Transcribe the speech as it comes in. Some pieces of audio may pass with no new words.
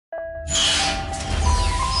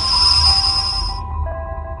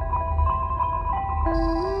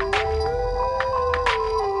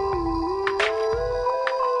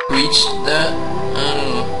reach the...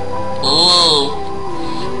 Oh.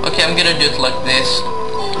 Okay, I'm gonna do it like this.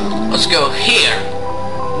 Let's go here.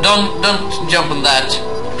 Don't jump on that.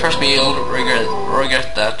 Trust me, you'll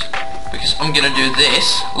regret that. Because I'm gonna do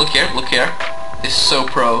this. Look here, look here. This is so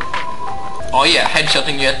pro. Oh yeah,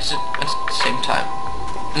 headshotting you at the same time.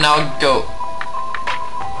 Now go.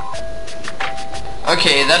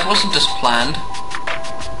 Okay, that wasn't as planned.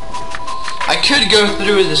 I could go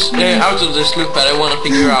through this, out of this loop, but I want to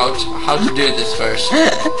figure out how to do this first.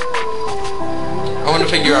 I want to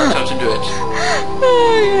figure out how to do it.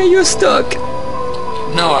 Oh, yeah, you're stuck.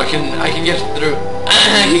 No, I can get through.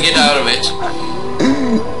 I can get out of it.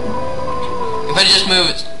 If I just move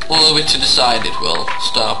it a little bit to the side, it will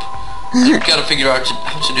stop. I've got to figure out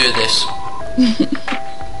how to do this.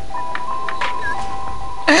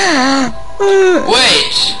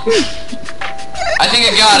 Wait! I think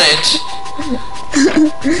I got it.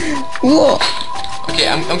 What? Okay,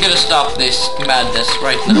 I'm gonna stop this madness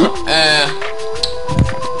right now.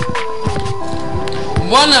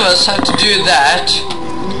 One of us had to do that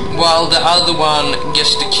while the other one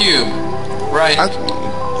gets the cube. Right? Okay.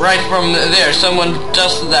 Right from there, someone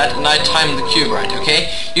does that and I time the cube right, okay?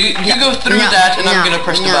 You go through that and I'm gonna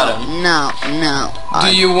press the button. No. Do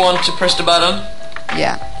you want to press the button?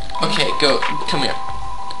 Yeah. Okay, go. Come here.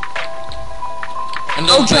 And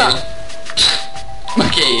don't fail.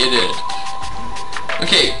 Okay, you did it.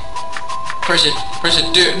 Okay. Press it. Press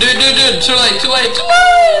it. Do it. Too late.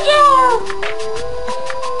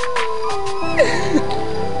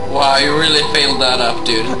 Wow, you really failed that up,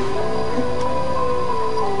 dude.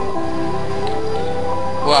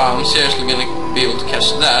 Wow, I'm seriously gonna be able to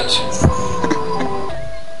catch that.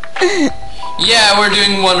 Yeah, we're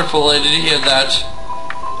doing wonderful. Did you hear that?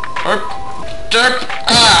 Derp.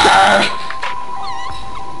 Ah!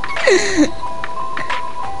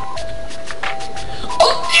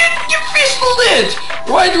 Oh, you fistled it!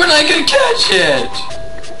 Right when I could catch it!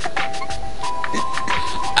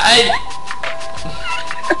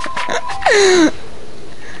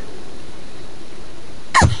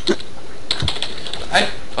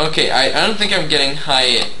 Okay, I don't think I'm getting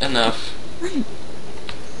high enough.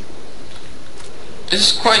 This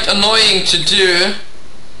is quite annoying to do.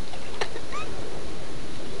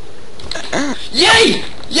 Yay!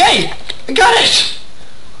 Yay! I got it!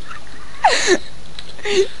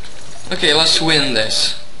 Okay, let's win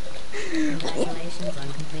this.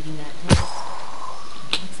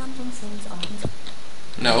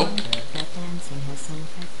 No.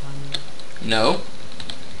 No.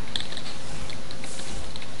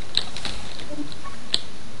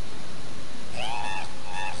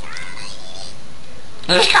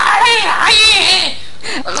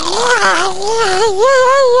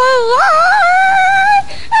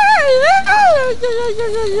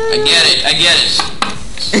 I get it.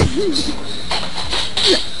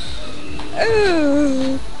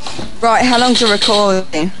 Right, how long's the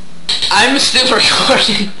recording? I'm still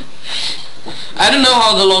recording. I don't know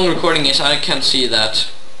how the long recording is, I can't see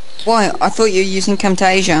that. Why? I thought you were using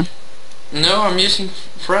Camtasia. No, I'm using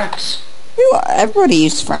Fraps. Everybody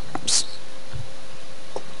uses Fraps.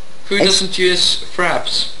 Who doesn't use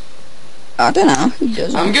Fraps? I don't know. Who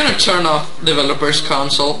doesn't? I'm gonna turn off Developers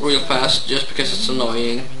Console real fast just because it's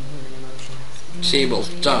annoying. Disable.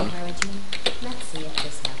 Done.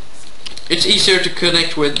 It's easier to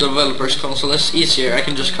connect with Developers Console. It's easier. I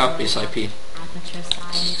can just copy this IP.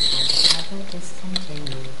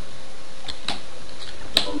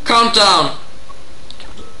 Countdown!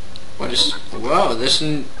 What is... Wow, there's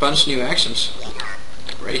a bunch of new actions.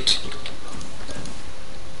 Great.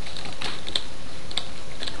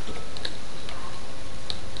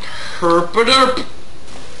 Herpaderp!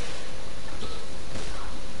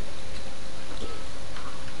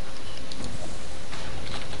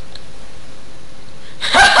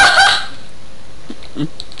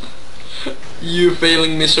 You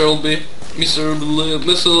failing miserably.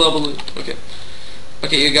 Okay.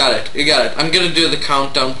 Okay, you got it. I'm gonna do the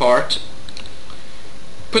countdown part.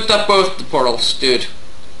 Put up both the portals, dude.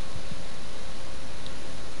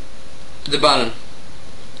 The button.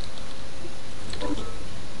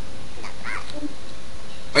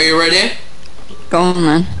 Are you ready? Go on,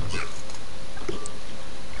 man.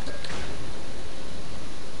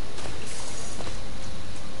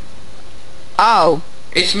 Oh.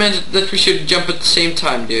 It's meant that we should jump at the same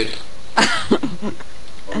time, dude.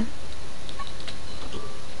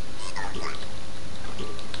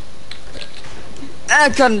 I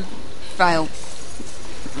couldn't fail.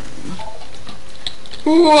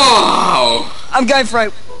 Wow! I'm going for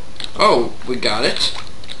it. Oh, we got it.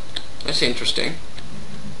 That's interesting.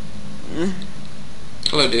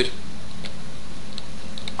 Hello, dude.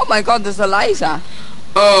 Oh my god, there's a laser.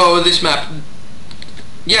 Oh, this map.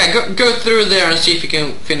 Yeah, go through there and see if you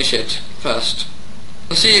can finish it fast.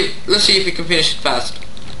 Let's see if you can finish it fast.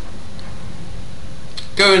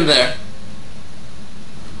 Go in there.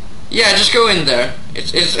 Yeah, just go in there.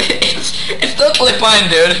 It's totally fine,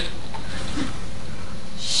 dude.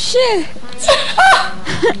 Shit.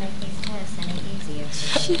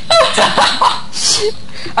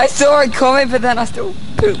 I saw it coming, but then I still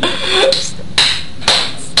pooped.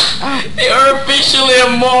 You're officially a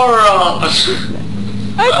moron.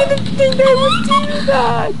 I didn't think I would do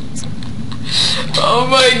that. Oh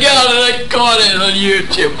my god, and I caught it on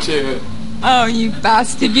YouTube too. Oh, you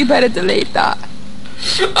bastard! You better delete that.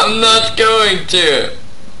 I'm not going to.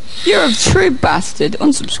 You're a true bastard.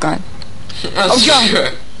 Unsubscribe. Oh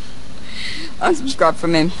God. Unsubscribe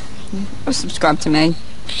from him. Unsubscribe to me.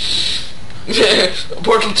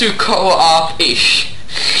 Portal 2 co-op-ish.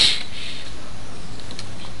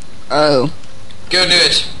 Oh. Go do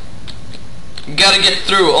it. You gotta get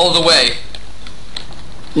through all the way.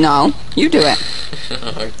 No, you do it.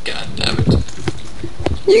 Oh, god damn it.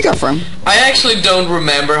 You go for him. I actually don't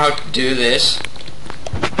remember how to do this.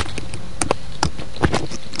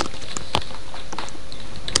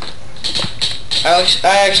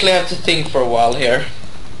 I actually have to think for a while here.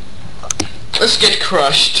 Let's get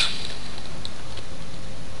crushed.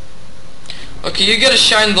 Okay, you gotta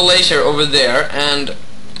shine the laser over there, and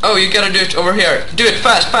oh, you gotta do it over here. Do it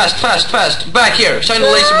fast, fast, fast, fast. Back here. Shine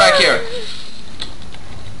the laser back here.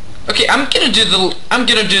 Okay, I'm gonna do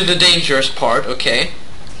the dangerous part. Okay.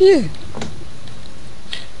 Yeah.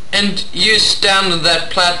 And you stand on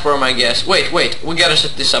that platform, I guess. Wait, we gotta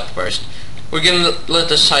set this up first. We're gonna let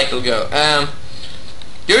the cycle go.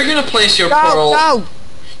 You're gonna place your portal. Go.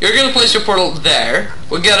 You're gonna place your portal there.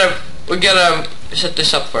 We gotta set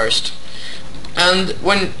this up first. And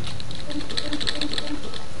when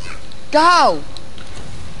Go.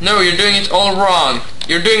 no, you're doing it all wrong.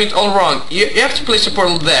 You're doing it all wrong. You have to place your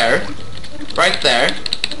portal there, right there.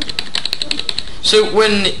 So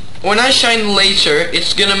when I shine the laser,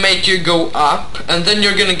 it's gonna make you go up, and then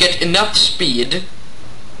you're gonna get enough speed.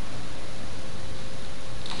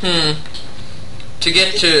 To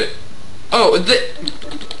get to the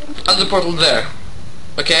other portal there.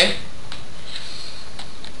 Okay?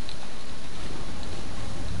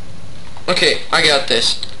 Okay, I got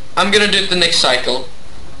this. I'm gonna do it the next cycle.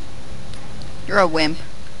 You're a wimp.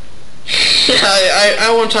 I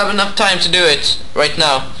won't have enough time to do it right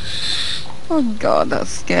now. Oh god, that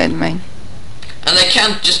scared me. And I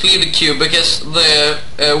can't just leave the cube because the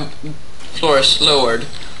floor is lowered.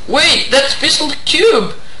 Wait, that's Pistol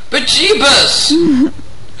Cube! But Jeebus!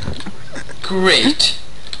 Great.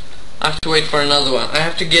 I have to wait for another one. I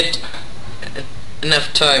have to get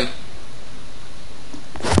enough time.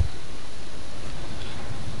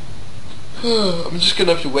 I'm just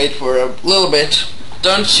gonna have to wait for a little bit.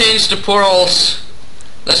 Don't change the portals.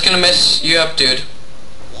 That's gonna mess you up, dude.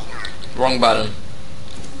 Wrong button.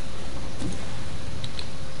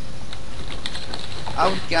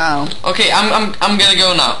 Oh, go. Okay, I'm gonna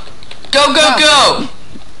go now. Go, go, go!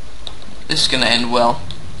 This is gonna end well.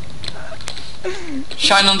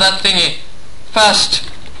 Shine on that thingy. Fast.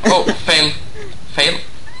 Oh, fail. Fail.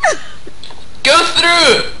 Go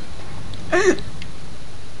through!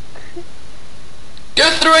 Go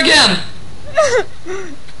through again!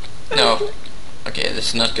 No. Okay, this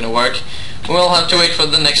is not gonna work. We'll have to wait for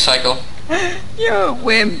the next cycle. You're a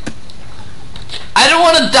wimp. I don't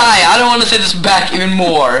want to die. I don't want to set this back even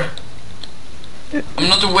more. I'm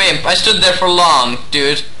not a wimp. I stood there for long,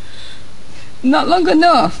 dude. Not long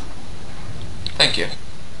enough. Thank you.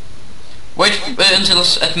 Wait until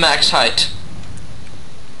it's at max height.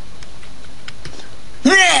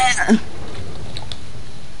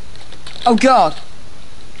 Oh god.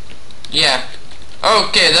 Yeah.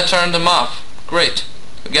 Okay, that turned them off. Great.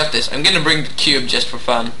 We got this. I'm gonna bring the cube just for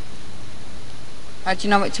fun. How do you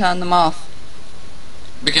know it turned them off?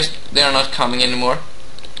 Because they are not coming anymore.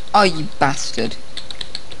 Oh, you bastard.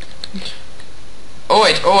 Oh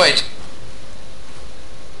wait, oh wait.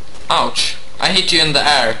 Ouch. I hit you in the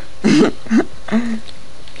air.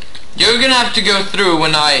 You're gonna have to go through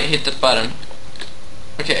when I hit the button.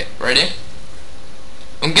 Okay, ready?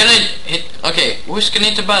 I'm gonna hit... Okay, who's gonna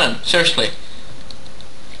hit the button? Seriously.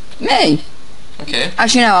 Me? Okay.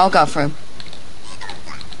 Actually, no, I'll go through.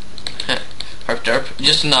 Herp derp.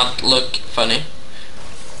 Just not look funny.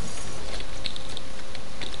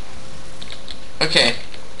 Okay.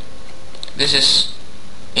 This is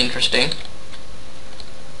interesting.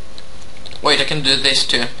 Wait, I can do this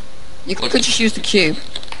too. You could just use the cube.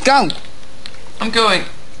 Go! I'm going.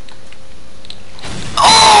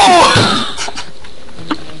 Oh!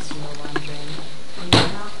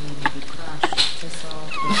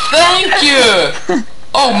 Thank you!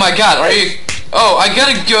 Oh my god, are you... Oh, I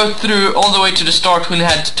gotta go through all the way to the start when I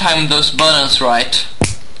had to time those buttons right.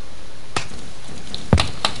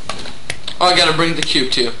 Oh, I gotta bring the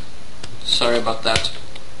cube too. Sorry about that.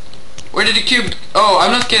 Where did the cube... Oh,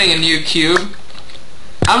 I'm not getting a new cube.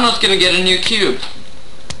 I'm not gonna get a new cube.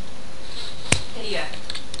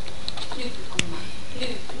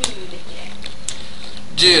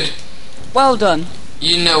 Dude. Well done.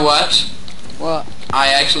 You know what? What? I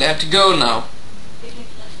actually have to go now.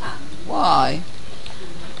 Why?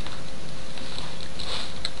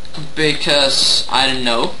 Because I don't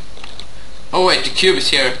know. Oh wait, the cube is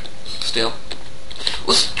here still.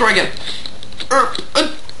 Let's try again.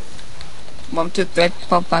 1, 2, 3,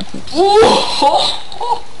 4, 5, 6.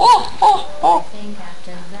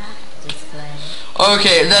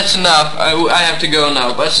 Okay, that's enough. I have to go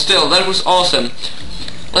now. But still, that was awesome.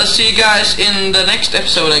 Let's see you guys in the next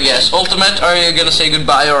episode, I guess. Ultimate, are you gonna say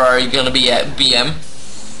goodbye or are you gonna be at BM?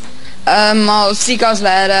 I'll see you guys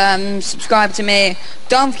later. Subscribe to me.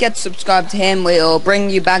 Don't forget to subscribe to him. We'll bring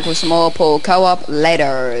you back with some more Paul Co-op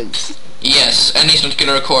later. Yes, and he's not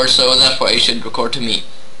gonna record, so that's why you should record to me.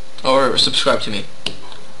 Or subscribe to me.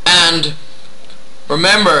 And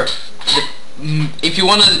remember, if you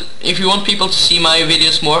want people to see my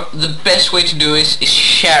videos more, the best way to do is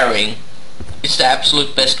sharing. It's the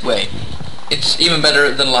absolute best way. It's even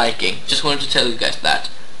better than liking. Just wanted to tell you guys that.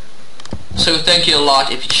 So thank you a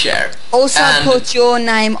lot if you share. Also and put your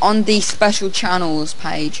name on the special channels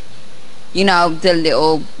page. You know, the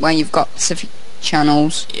little, when you've got specific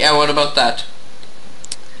channels. yeah, what about that?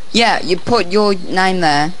 Yeah, you put your name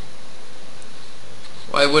there.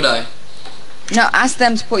 Why would I? No, ask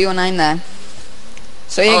them to put your name there.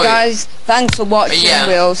 So you Oh, guys, thanks for watching. Yeah.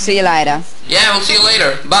 We'll see you later. Yeah, we'll see you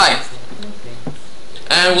later. Bye.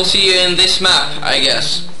 And we'll see you in this map, I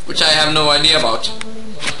guess, which I have no idea about.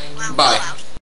 Bye.